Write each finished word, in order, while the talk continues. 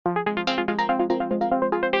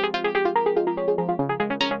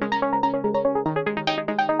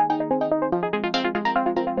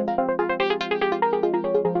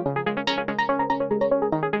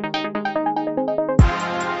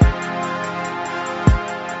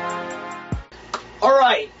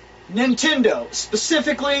Nintendo,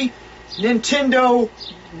 specifically Nintendo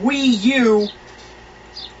Wii U,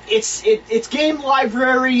 its game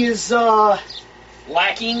library is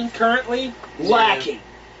lacking currently. Lacking. Yeah.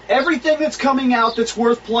 Everything that's coming out that's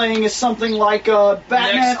worth playing is something like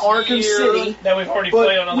Batman Arkham City. That we've already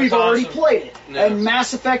played on other We've already consoles. played it. No. And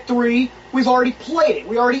Mass Effect 3, we've already played it.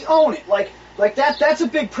 We already own it. Like that's a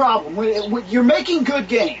big problem. You're making good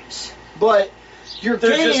games, but your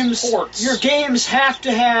games have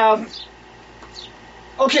to have...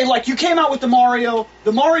 Okay, like you came out with the Mario.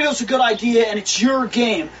 The Mario's a good idea, and it's your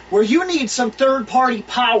game. Where you need some third-party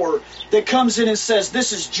power that comes in and says,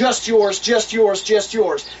 this is just yours, just yours, just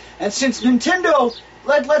yours. And since Nintendo,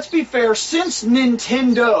 let's be fair, since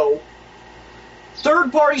Nintendo,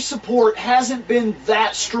 third-party support hasn't been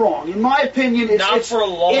that strong. In my opinion, it's for a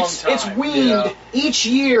long time. It's weaned. Each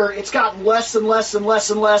year, it's gotten less and less and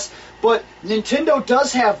less and less. But Nintendo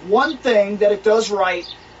does have one thing that it does right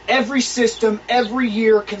every system, every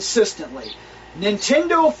year, consistently.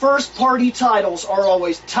 Nintendo first-party titles are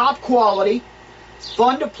always top quality,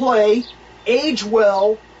 fun to play, age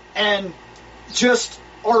well, and just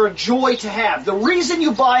are a joy to have. The reason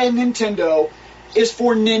you buy a Nintendo is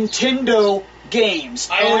for Nintendo games.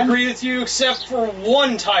 I agree with you, except for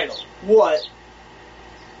one title. What?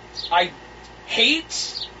 I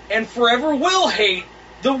hate, and forever will hate,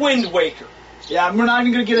 the Wind Waker. Yeah, we're not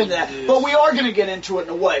even going to get into that. But we are going to get into it in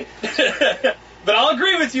a way. But I'll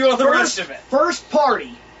agree with you on the rest of it. First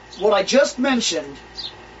party, what I just mentioned,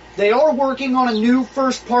 they are working on a new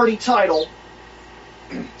first party title,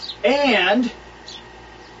 and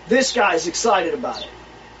this guy's excited about it.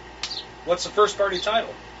 What's the first party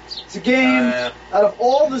title? It's a game, out of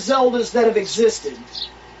all the Zeldas that have existed,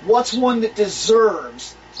 what's one that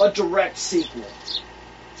deserves a direct sequel?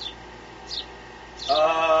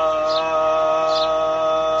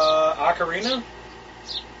 Ocarina?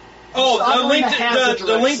 Oh, the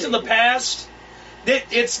Link to the Past.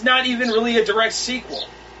 It's not even really a direct sequel.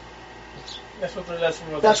 That's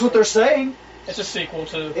what they're saying. It's a sequel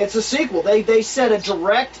to... It's a sequel. They said a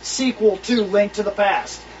direct sequel to Link to the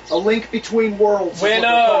Past. A link between worlds. When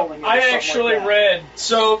I actually read...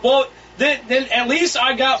 So, well, then at least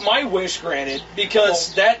I got my wish granted,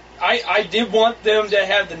 because I did want them to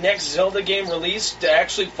have the next Zelda game released to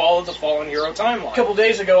actually follow the Fallen Hero timeline. A couple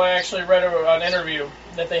days ago, I actually read an interview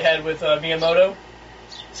that they had with Miyamoto,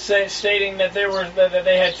 stating that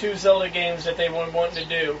they had two Zelda games that they were wanting to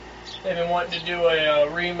do. They've been wanting to do a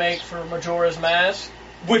remake for Majora's Mask,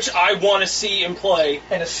 which I want to see and play,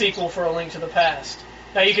 and a sequel for A Link to the Past.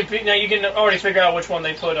 Now you can already figure out which one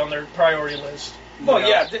they put on their priority list. Well,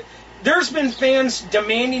 yeah. There's been fans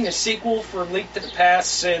demanding a sequel for Link to the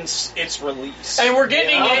Past since its release. And we're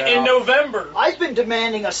getting it in November. I've been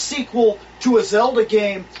demanding a sequel to a Zelda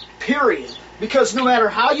game, period. Because no matter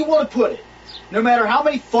how you want to put it, no matter how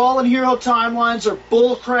many Fallen Hero timelines or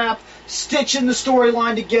bullcrap stitching the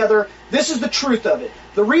storyline together, this is the truth of it.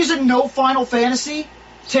 The reason no Final Fantasy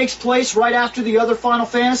takes place right after the other Final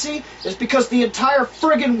Fantasy is because the entire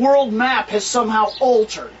friggin' world map has somehow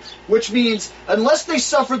altered. Which means, unless they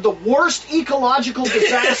suffered the worst ecological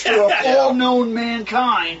disaster of all known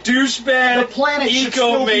mankind, douchebag, the planet should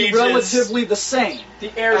still be relatively the same.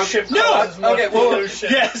 The airship causes more pollution.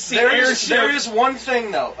 Yes, there is one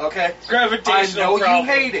thing, though, okay? Gravitational problem.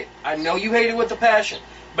 You hate it. I know you hate it with a passion.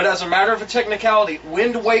 But as a matter of a technicality,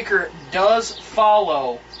 Wind Waker does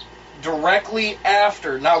follow directly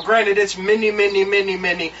after. Now, granted, it's many moons Wind Waker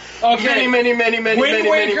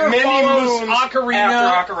follows Ocarina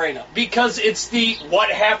after Ocarina. Because it's the what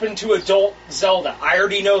happened to adult Zelda. I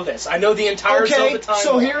already know this. I know the entire Zelda timeline.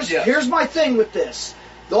 So here's my thing with this.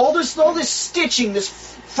 All this stitching, this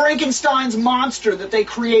Frankenstein's monster that they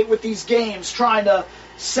create with these games, trying to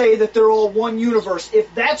say that they're all one universe.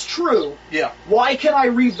 If that's true, why can I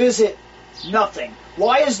revisit nothing?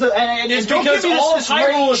 Why is the... It's because all of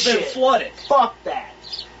Hyrule has been flooded. Fuck that.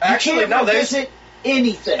 Actually, you can't revisit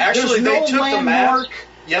anything. There's no landmark.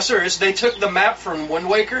 Yes, there is. They took the map from Wind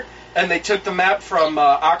Waker, and they took the map from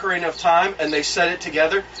Ocarina of Time, and they set it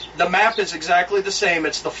together. The map is exactly the same.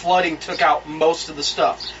 It's the flooding took out most of the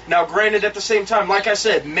stuff. Now, granted, at the same time, like I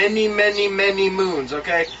said, many moons,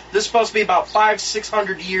 okay? This is supposed to be about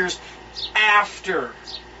 500-600 years after.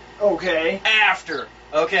 Okay. After.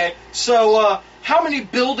 Okay? So, how many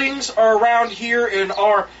buildings are around here in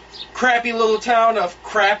our crappy little town of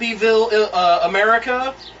Crappyville,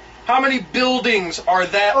 America? How many buildings are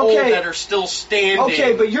that old that are still standing?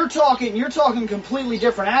 Okay, but you're talking completely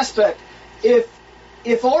different aspect.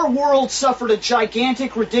 If our world suffered a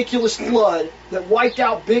gigantic, ridiculous flood that wiped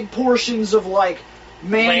out big portions of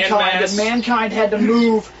mankind, and mankind had to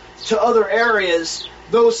move to other areas,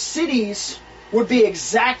 those cities would be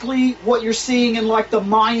exactly what you're seeing in like the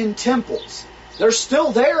Mayan temples. They're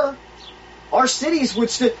still there. Our cities would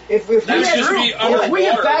still. If we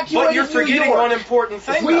evacuated but you're forgetting New York, one important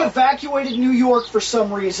thing. if we evacuated New York for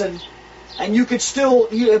some reason, and you could still,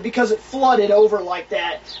 because it flooded over like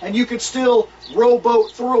that, and you could still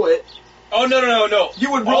rowboat through it. Oh no!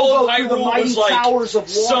 You would all rowboat through the mighty towers of water.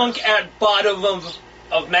 Sunk at bottom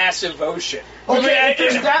of massive ocean. Okay, if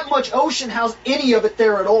there's that much ocean, how's any of it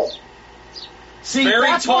there at all? See, very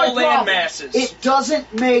that's tall my land problem. masses. It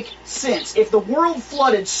doesn't make sense. If the world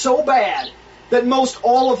flooded so bad that most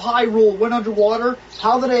all of Hyrule went underwater,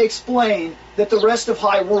 how do they explain that the rest of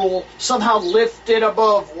Hyrule somehow lifted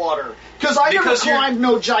above water? Because I never climbed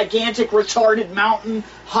no gigantic retarded mountain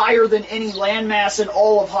higher than any landmass in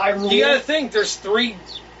all of Hyrule. You gotta think, there's three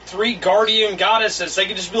guardian goddesses. They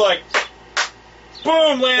could just be like,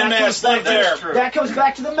 boom, landmass right there. That comes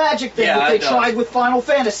back to the magic thing that they tried with Final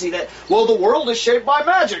Fantasy. That, well, the world is shaped by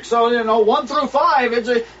magic, so 1 through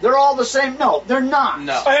 5, they're all the same. No, they're not.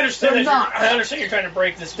 No, I understand. I understand you're trying to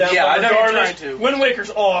break this down. Yeah, but I know you're trying to. Wind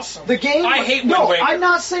Waker's awesome. The game. I hate Wind Waker. I'm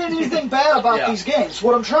not saying anything bad about these games.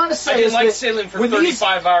 What I'm trying to say is that sailing for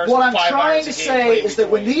 35 hours. What I'm trying to say is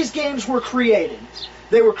that when these games were created,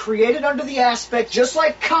 they were created under the aspect, just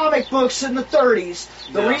like comic books in the 30s.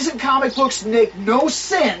 The reason comic books make no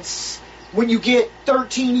sense when you get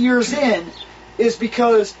 13 years in is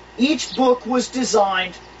because each book was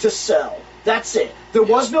designed to sell. That's it. There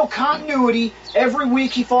was no continuity. Every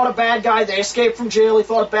week he fought a bad guy, they escaped from jail. He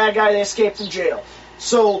fought a bad guy, they escaped from jail.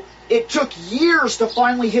 So it took years to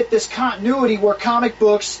finally hit this continuity where comic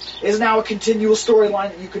books is now a continual storyline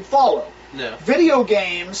that you can follow. No. Video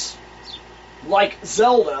games, like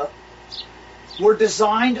Zelda, were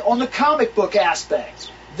designed on the comic book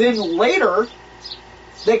aspect. Then later,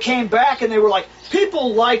 they came back and they were like,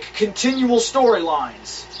 people like continual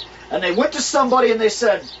storylines. And they went to somebody and they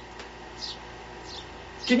said,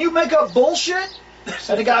 can you make up bullshit?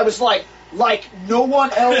 And the guy was like no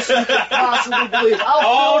one else you could possibly believe.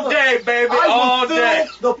 All day, baby, all day.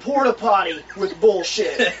 The porta potty with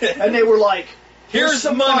bullshit. And they were like, here's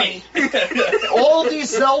some money. All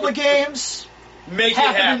these Zelda games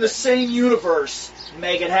happen in the same universe.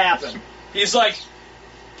 Make it happen. He's like,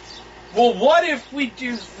 well, what if we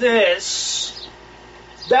do this?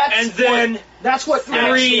 That's what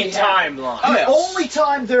three timelines. The only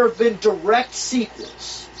time there have been direct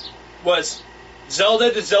sequels was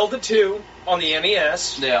Zelda to Zelda 2 on the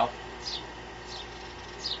NES. Yeah.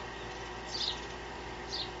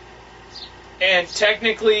 And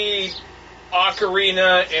technically,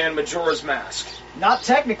 Ocarina and Majora's Mask. Not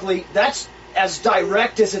technically. That's as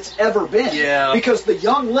direct as it's ever been. Yeah. Because the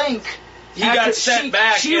young Link, he got set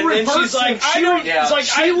back, and then she's like, I feels like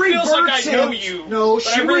I know you. No, but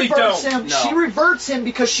I really reverts don't. him. No. She reverts him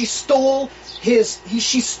because she stole his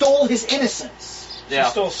innocence. Yeah.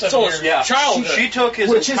 She stole his childhood. She took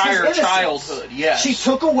his entire childhood. Yes. She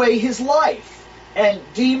took away his life and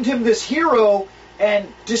deemed him this hero and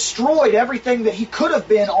destroyed everything that he could have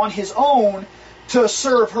been on his own to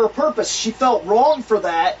serve her purpose. She felt wrong for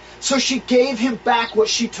that, so she gave him back what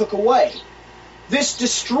she took away. This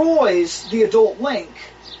destroys the adult Link,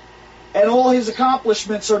 and all his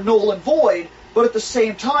accomplishments are null and void. But at the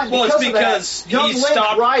same time, because young Link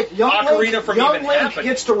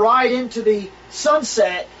gets to ride into the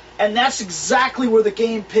sunset, and that's exactly where the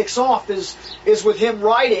game picks off. Is with him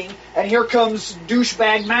riding, and here comes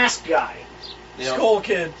douchebag mask guy, Skull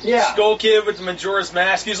Kid. Yeah, Skull Kid with the Majora's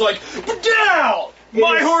Mask. He's like, down,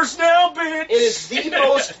 my horse now, bitch. It is the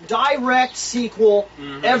most direct sequel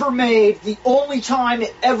ever made. The only time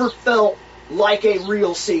it ever felt like a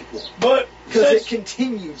real sequel. But because it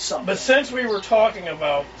continued something. But since we were talking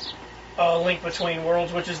about Link Between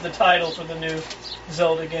Worlds, which is the title for the new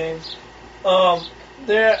Zelda game, of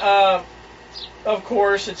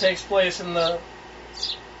course, it takes place in the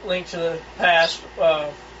Link to the Past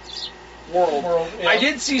world. Yeah. I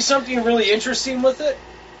did see something really interesting with it,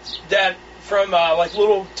 that from like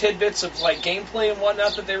little tidbits of like gameplay and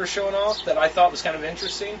whatnot that they were showing off that I thought was kind of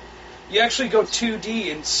interesting. You actually go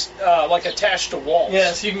 2D and like attached to walls.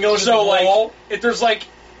 Yes, you can go to the wall. Like, if there's like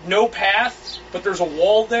no path, but there's a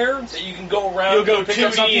wall there that you can go around. You'll go and pick 2D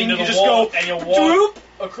up something. into you the just wall, go and you'll walk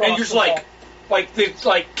across. And you're just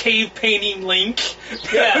like cave painting Link.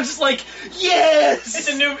 Yeah, it's like yes.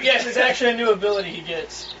 It's actually a new ability he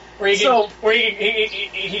gets where he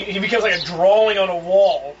becomes like a drawing on a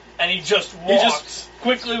wall. And he just walks. He just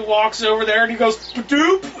quickly walks over there and he goes,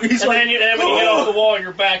 doop. He's and then when you get off the wall,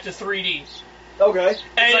 you're back to 3D. Okay.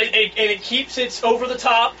 And it keeps its over the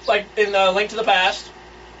top, like in Link to the Past.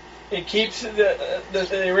 It keeps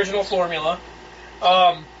the original formula.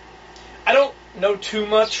 I don't know too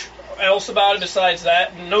much else about it besides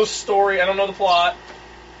that. No story. I don't know the plot.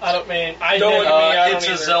 I don't mean. I don't. It's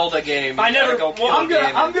a Zelda game. I never.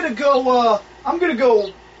 I'm gonna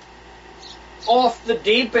go off the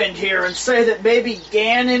deep end here and say that maybe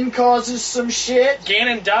Ganon causes some shit.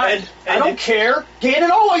 Ganon died. I don't care.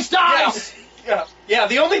 Ganon always dies. Yeah.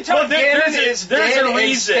 The only time Ganon is dead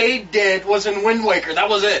and stayed dead was in Wind Waker. That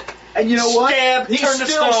was it. And you know what? He turned to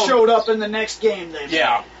still stone. showed up in the next game. Then.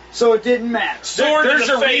 Yeah. So it didn't matter. There's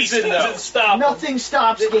a reason, though. Nothing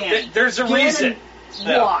stops Ganon. There's a reason.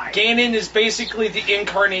 Why? Ganon is basically the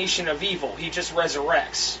incarnation of evil. He just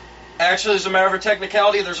resurrects. Actually, as a matter of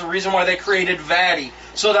technicality, there's a reason why they created Vaddie.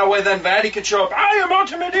 So that way then Vaddie could show up, I am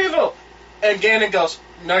ultimate evil! And Ganon goes,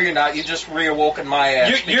 no you're not, you just reawoken my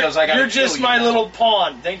ass because I got to You're just my little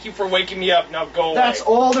pawn. Thank you for waking me up, now go away. That's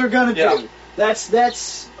all they're gonna do.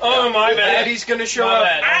 That's. Oh, my bad. Vaddie's going to show up,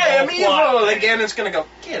 I am evil! And Ganon's going to go,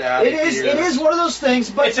 get out of here. It is one of those things,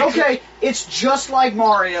 but it's just like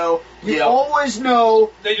Mario. You always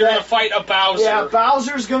know that you're going to fight a Bowser. Yeah,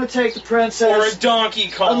 Bowser's going to take the princess. Or a Donkey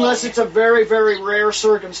Kong. Unless it's a very, very rare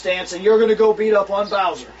circumstance and you're going to go beat up on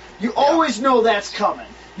Bowser. You always know that's coming.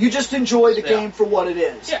 You just enjoy the game for what it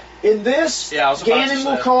is. Yeah. In this, Ganon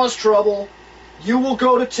will cause trouble. You will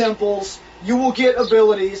go to temples. You will get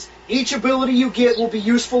abilities. Each ability you get will be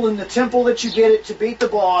useful in the temple that you get it to beat the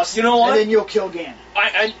boss. You know what? And then you'll kill Ganon.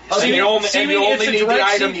 And you only need the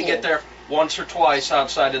item you get there once or twice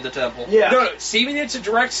outside of the temple. Yeah. No, seeming it's a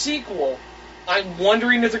direct sequel, I'm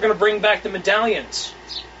wondering if they're going to bring back the medallions.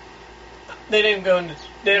 They're not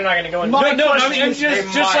going to go into. I mean,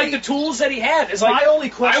 just like the tools that he had. It's like, my only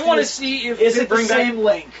question I want to see if is they it the bring same back...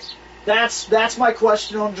 Link? That's my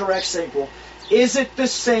question on direct sequel. Is it the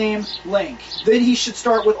same Link? Then he should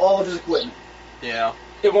start with all of his equipment. Yeah.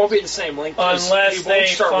 It won't be the same Link. Unless they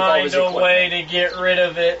find a way to get rid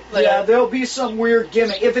of it. Yeah, there'll be some weird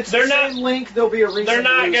gimmick. If it's the same Link, there'll be a reason. They're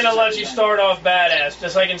not going to let you start off badass,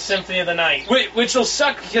 just like in Symphony of the Night. Which will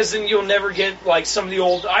suck, because then you'll never get, like, some of the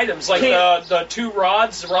old items. Like the two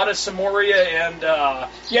rods, the Rod of Samoria and...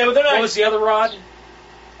 yeah, but they're not... What was the other rod?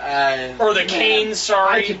 Or the cane,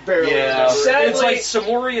 sorry. I could barely remember. Sadly, it's like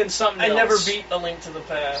Samoria and something else. I never beat A Link to the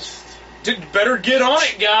Past. Dude, better get on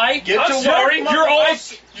it, guy. I'm sorry,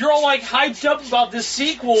 you're all like hyped up about this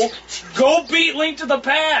sequel. Go beat Link to the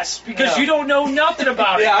Past, because you don't know nothing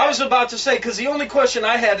about it. Yeah, I was about to say, because the only question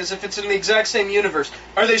I had is if it's in the exact same universe,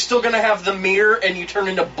 are they still going to have the mirror and you turn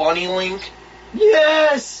into Bunny Link?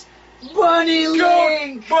 Yes! Bunny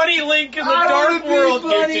Link! Bunny Link in the Dark World!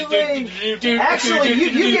 Bunny Link! Actually,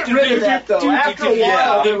 you get rid of that, though. After a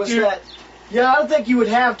while, there was that... Yeah, I don't think you would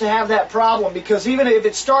have to have that problem, because even if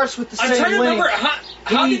it starts with the same Link... I'm trying to remember,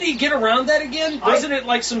 how did he get around that again? Wasn't it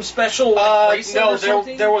like some special bracelet or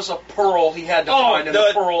something? There was a pearl he had to find, and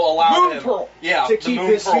the pearl allowed him... Pearl. Yeah, to keep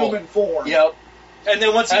his human form. Yep. And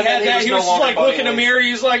then once he had that, he was just like looking in the mirror,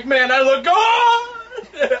 he's like, man, I look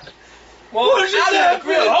good! Well, what just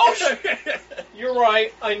happened? You're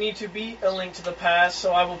right. I need to beat A Link to the Past,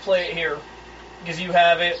 so I will play it here. Because you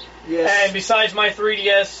have it. Yes. And besides my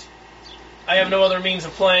 3DS, I have no other means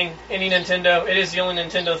of playing any Nintendo. It is the only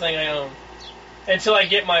Nintendo thing I own. Until I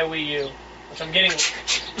get my Wii U. Which I'm getting...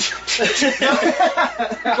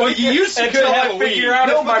 Well, you used to Until I figure out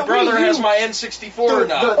if my brother has my N64 or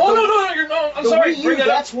not. I'm sorry. Wii U,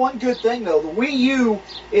 that's one good thing, though. The Wii U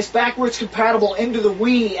is backwards compatible into the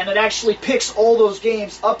Wii, and it actually picks all those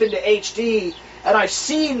games up into HD, and I've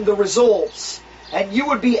seen the results, and you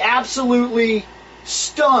would be absolutely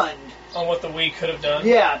stunned on what the Wii could have done.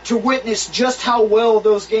 Yeah, to witness just how well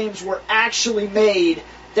those games were actually made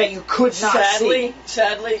that you could not see.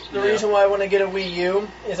 Sadly, the reason why I want to get a Wii U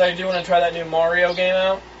is I do want to try that new Mario game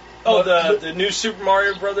out. Oh, the new Super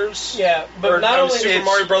Mario Brothers? Yeah, but not only... Super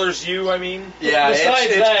Mario Brothers U, I mean. Yeah,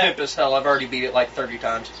 it's pimp as hell. I've already beat it like 30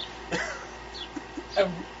 times. I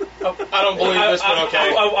don't believe this, but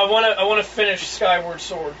okay. I want to finish Skyward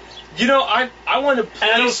Sword. You know, I want to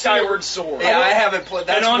play Skyward Sword. Yeah, I haven't played.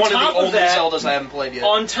 That's one of the only Zeldas I haven't played yet.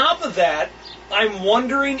 On top of that, I'm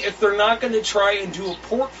wondering if they're not going to try and do a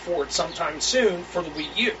port for it sometime soon for the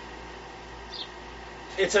Wii U.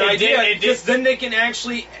 It's an idea, because then they can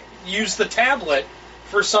actually use the tablet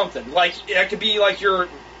for something. Like, it could be like your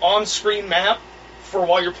on-screen map for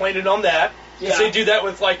while you're playing it on that. Because they do that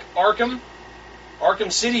with, like, Arkham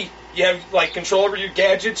City. You have, like, control over your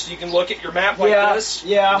gadgets. You can look at your map like this.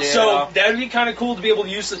 Yeah. So that would be kind of cool to be able to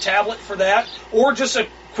use the tablet for that. Or just a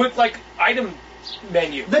quick, like, item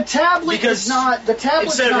menu. The tablet Because is not. The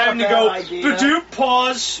tablet's Instead of not having a to bad go, idea. Badoop,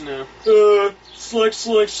 pause, No.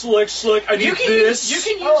 slick, I do this. You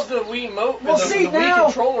can use the Wii Mote, Well, the see, Wii now,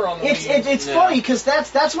 controller on the Wii. It's funny because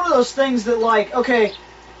that's one of those things that, like, okay,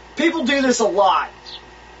 people do this a lot.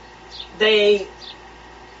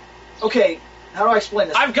 Okay, how do I explain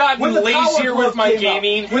this? I've gotten When the Power lazier Glove with my came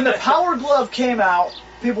gaming. out- when the Power Glove came out,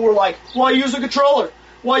 people were like, "Why use a controller?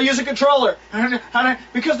 Why use a controller?"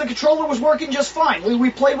 Because the controller was working just fine. We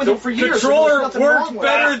played with it for years. and there was Controller nothing wrong worked with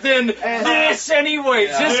better it. than And- this anyway.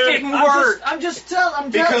 Yeah. This didn't work. I'm just telling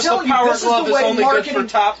Because the you, Power this is Glove the is way only good marketing. for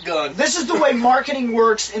Top Gun. This is the way marketing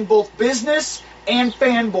works in both business and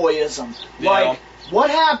fanboyism. Yeah. Like, what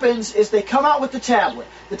happens is they come out with the tablet.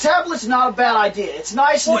 The tablet's not a bad idea. It's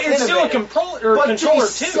nice and Well, it's still a innovative. controller But too. they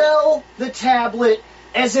sell the tablet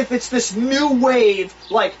as if it's this new wave.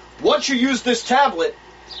 Like, once you use this tablet,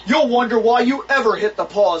 you'll wonder why you ever hit the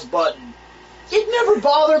pause button. It never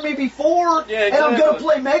bothered me before, Yeah, and I'm exactly. going to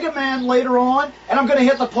play Mega Man later on, and I'm going to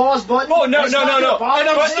hit the pause button. Oh, no, and it's no, not no, gonna no. bother And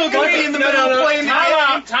I'm me. still going to be in the No, middle no, of no. playing the Time game.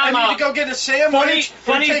 out, time I need out. to go get a sandwich.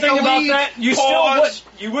 Funny take thing a about leak, that, you pause.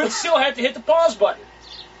 would still have to hit the pause button.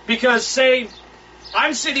 Because, say,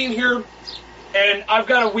 I'm sitting here and I've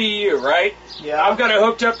got a Wii U, right? Yeah. I've got it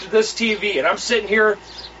hooked up to this TV, and I'm sitting here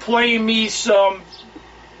playing me some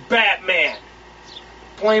Batman.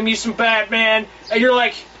 And you're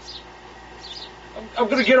like, I'm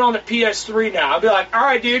going to get on the PS3 now. I'll be like, all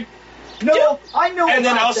right, dude. No, I know And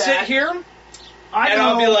then about I'll that. sit here and I know,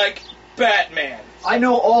 I'll be like, Batman. I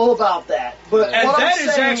know all about that. But And what that I'm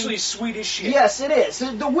is saying, actually sweet as shit. yes, it is. The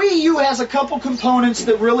Wii U has a couple components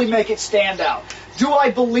that really make it stand out. Do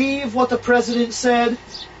I believe what the president said?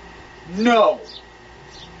 No.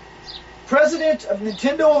 President of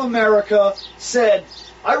Nintendo of America said,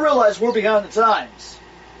 I realize we're behind the times,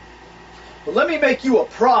 but let me make you a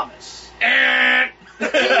promise.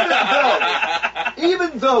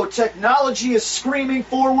 Even though technology is screaming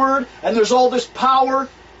forward and there's all this power,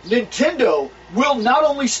 Nintendo will not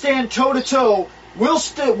only stand toe-to-toe, we'll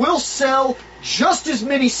sell just as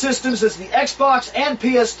many systems as the Xbox and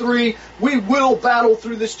PS3. We will battle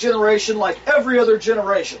through this generation like every other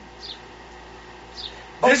generation.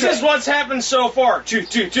 This Okay. is what's happened so far.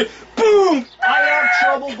 Boom! I have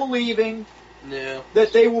trouble believing No.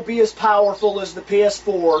 that they will be as powerful as the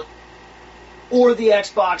PS4 or the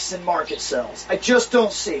Xbox in market sales. I just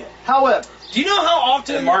don't see it. However, Do you know how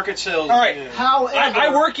often... And market sales. All right. Yeah. however,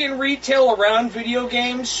 I work in retail around video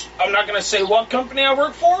games. I'm not going to say what company I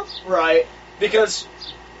work for, right. because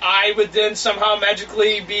I would then somehow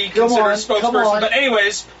magically be Come considered on, a come spokesperson. on. But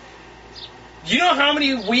anyways, do you know how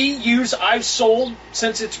many Wii U's I've sold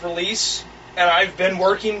since its release? And I've been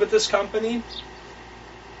working with this company?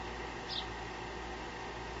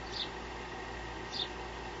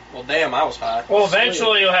 Well, damn, I was high. Well,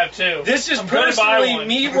 eventually you'll have two. This is I'm gonna buy personally one.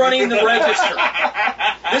 me running the register.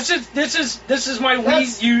 This is my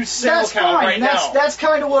Wii U sale That's count fine. right That's, now. That's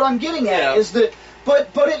kind of what I'm getting at. Yeah. Is that, but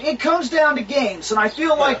it comes down to games, and I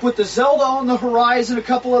feel like Yeah. with the Zelda on the horizon, a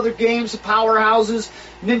couple other games, the powerhouses,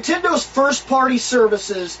 Nintendo's first-party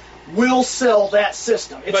services will sell that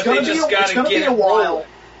system. It's But going they to be just gotta it's going to get be it a while, rolling.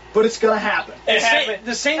 but it's going to happen.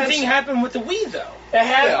 The same thing happened with the Wii, though. It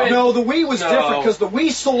happened. No, the Wii was No. different because the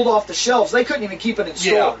Wii sold off the shelves. They couldn't even keep it in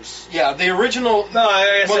Yeah, stores. yeah. The original. No,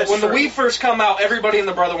 I guess that's When the true. Wii first come out, everybody and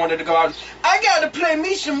the brother wanted to go out and, I gotta play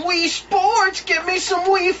me some Wii Sports, get me some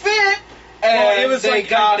Wii Fit. And Well, it was they like a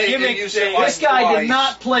got it gimmick and used thing. it like This guy twice. did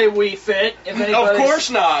not play Wii Fit. If Of anybody's- course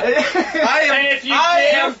not. I am, And if you I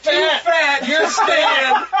did, am you're too fat. fat You're to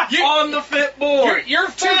stand on the fit board. You're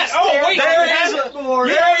fat. Oh, wait. There you is haven't- a, Lord.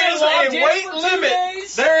 you there haven't is logged a in weight for 2 limit.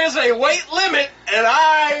 days? There is a weight limit, and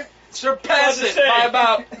I surpass What's it it say? by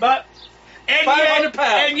about. But And 500 yet,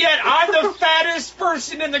 pounds. and yet, I'm the fattest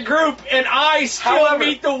person in the group, and I still However-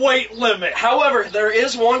 meet the weight limit. However, there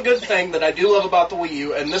is one good thing that I do love about the Wii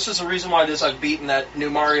U, and this is the reason why it is I've beaten that new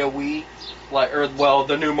Mario Wii,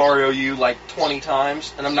 the new Mario U like 20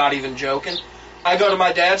 times, and I'm not even joking. I go to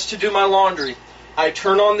my dad's to do my laundry. I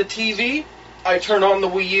turn on the TV, I turn on the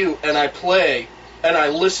Wii U, and I play, and I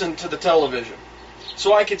listen to the television.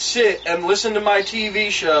 So I could sit and listen to my TV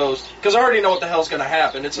shows, because I already know what the hell's going to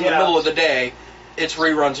happen. It's in the Yeah. middle of the day, it's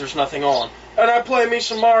reruns, there's nothing on. And I play me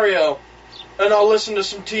some Mario, and I'll listen to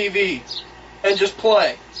some TV, and just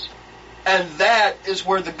play. And that is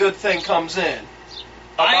where the good thing comes in.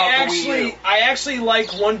 About the Wii U. I actually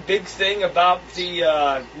like one big thing about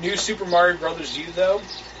the new Super Mario Brothers U, though.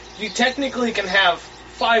 You technically can have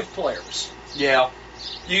 5 players. Yeah.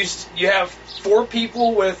 You have 4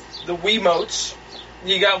 people with the Wiimotes.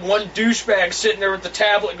 You got one douchebag sitting there with the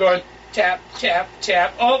tablet going, tap, tap,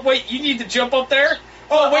 tap. Oh, wait, you need to jump up there?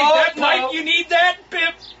 Oh, wait, that pipe, you need that?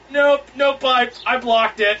 Bip. Nope, no pipe. I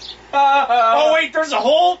blocked it. Oh, wait, there's a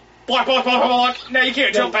hole. Block, block, block, block. Now you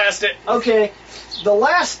can't jump past it. Okay, the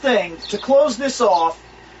last thing, to close this off,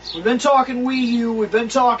 we've been talking Wii U, we've been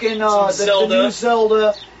talking the new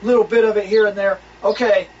Zelda, little bit of it here and there.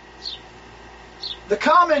 Okay, the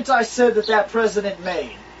comment I said that president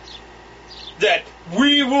made, that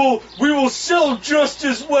we will sell just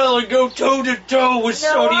as well and go toe to toe with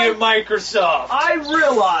Sony and Microsoft. I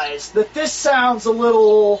realize that this sounds a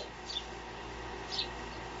little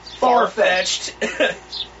far-fetched.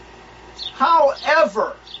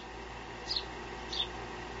 However,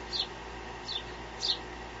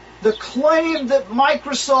 the claim that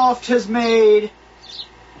Microsoft has made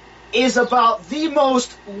is about the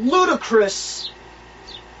most ludicrous,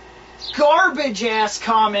 garbage-ass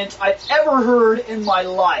comment I've ever heard in my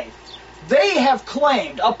life. They have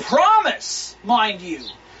claimed, a promise, mind you,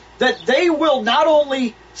 that they will not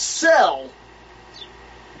only sell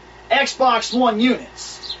Xbox One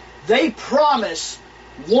units, they promise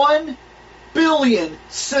 1 billion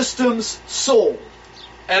systems sold.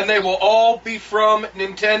 And they will all be from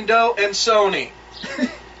Nintendo and Sony.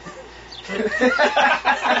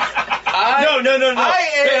 No.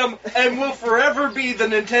 I am and will forever be the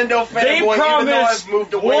Nintendo fanboy, even though I've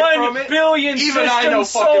moved away from it. 1 billion even I know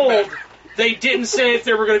systems fucking sold. better. They didn't say if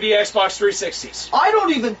there were going to be Xbox 360s. I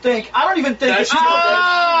don't even think That's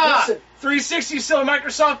listen, 360 is still a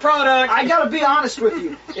Microsoft product. I gotta be honest with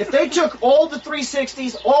you. If they took all the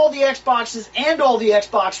 360s, all the Xboxes, and all the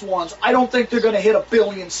Xbox Ones, I don't think they're gonna hit 1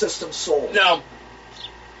 billion systems sold. No.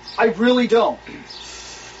 I really don't.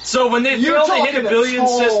 So when they You're fail to hit talking 1 billion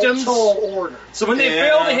systems, tall order. so when they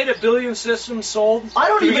fail to hit 1 billion systems sold, I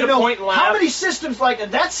don't do we even get a know point in how lab? many systems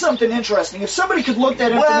that's something interesting. If somebody could look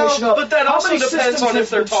that information up, But that how also many depends systems on if has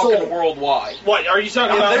they're been talking sold? worldwide. What are you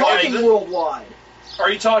talking I'm about? talking Like, worldwide. are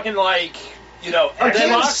you talking like A game, Xbox?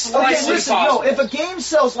 okay, slightly listen, possible. if a game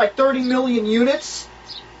sells like 30 million units,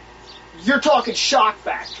 you're talking shock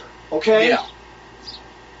factor, okay? Yeah.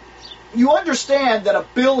 You understand that 1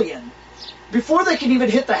 billion, before they can even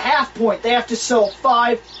hit the half point, they have to sell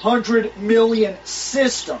 500 million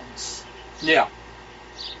systems. Yeah.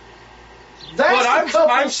 That's But a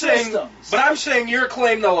couple I'm saying, systems. but I'm saying your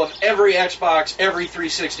claim though of every Xbox, every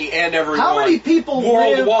 360, and every How one many people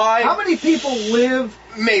worldwide? How many people live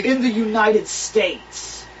Maybe. in the United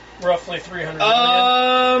States? Roughly 300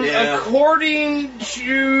 million. Yeah. According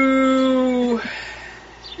to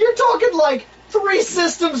You're talking like 3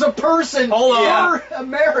 systems a person Hold per on.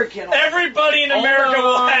 American. Everybody in Hold America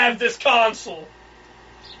will on. have this console.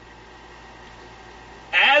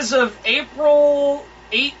 as of April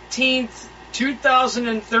 18th,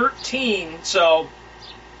 2013, so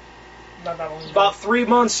Not that long ago. about 3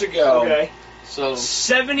 months ago, Okay. So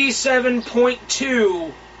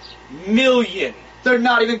 77.2 million They're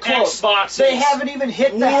not even close. Xboxes. They haven't even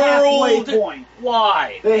hit the halfway point.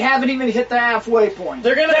 Why? They haven't even hit the halfway point.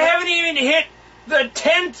 They're gonna They haven't even hit the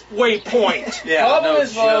 10th waypoint. yeah, problem no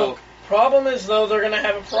is joke. though they're gonna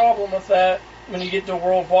have a problem with that when you get to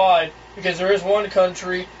worldwide, because there is one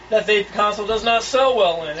country that the console does not sell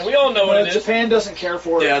well in, and we all know what it is. Japan doesn't care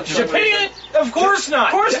for it. Yeah, for some Japan? reason. Of course not.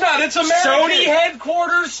 Of course not. It's American. Sony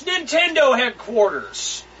headquarters, Nintendo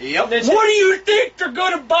headquarters. Yep. It's- What do you think they're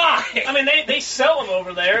going to buy? I mean, they sell them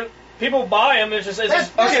over there. People buy them. It's just That's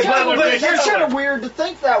Okay, kind but of weird to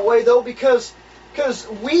think that way, though, because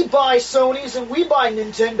we buy Sonys and we buy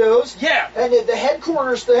Nintendos. Yeah. And the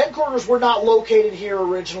headquarters were not located here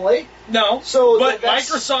originally. No. So but that's-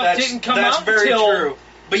 Microsoft didn't come that's out very until... true.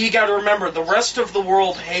 But you got to remember, the rest of the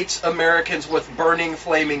world hates Americans with burning,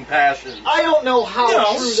 flaming passions. I don't know how No,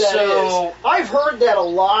 true that so- is. I've heard that a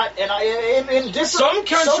lot, and in different Some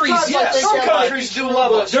countries, sometimes I yes. think Some that might countries be do true,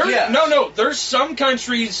 love but- us. There, Yes. No, there's some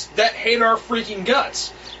countries that hate our freaking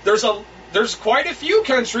guts. There's quite a few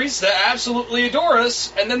countries that absolutely adore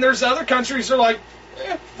us, and then there's other countries that are like,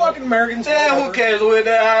 fucking Americans. Yeah, whatever. who cares?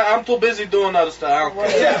 I'm too busy doing other stuff. I don't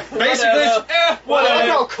care. Yeah, basically, I like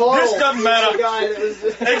whatever. how Carl This doesn't was matter. the guy that was-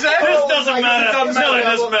 Exactly. This Carl was doesn't like, matter. it doesn't None of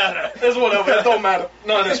matter. this matter. It's whatever. It don't matter.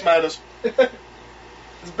 None of this matters.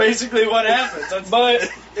 It's basically what happens. But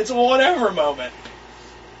it's a whatever moment.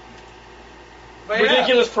 But yeah,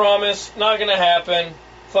 ridiculous promise, not gonna happen.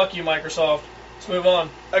 Fuck you, Microsoft. Let's move on.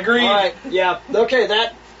 agreed. All right, yeah, okay,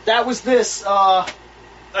 that was this.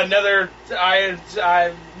 Another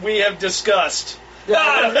we have discussed.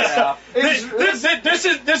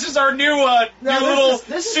 This is our new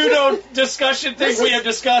pseudo discussion thing we have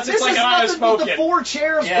discussed. It's like an I have spoken. The 4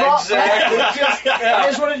 chairs Yeah, brought exactly. back. I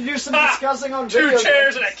just wanted to do some discussing on 2 video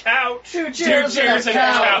chairs games. and a couch. 2 chairs and a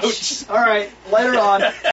couch. All right, later on.